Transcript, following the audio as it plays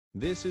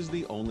This is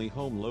the only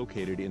home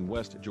located in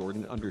West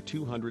Jordan under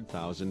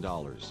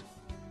 $200,000.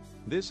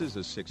 This is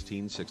a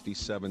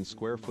 1667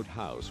 square foot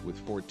house with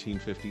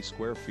 1450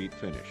 square feet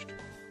finished.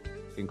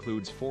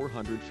 Includes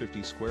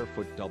 450 square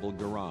foot double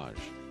garage.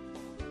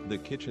 The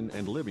kitchen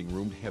and living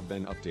room have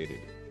been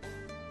updated.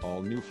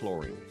 All new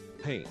flooring,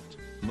 paint,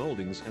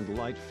 moldings and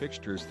light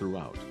fixtures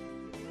throughout.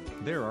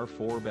 There are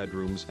 4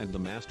 bedrooms and the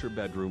master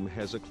bedroom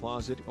has a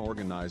closet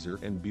organizer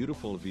and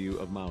beautiful view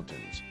of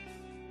mountains.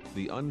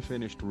 The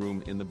unfinished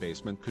room in the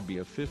basement could be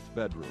a 5th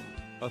bedroom,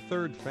 a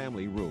 3rd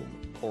family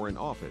room, or an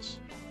office.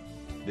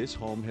 This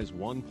home has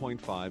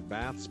 1.5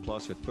 baths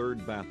plus a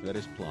 3rd bath that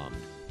is plumbed,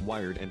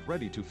 wired and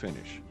ready to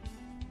finish.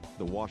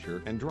 The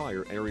washer and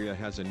dryer area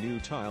has a new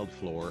tiled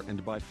floor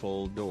and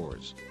bifold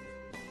doors.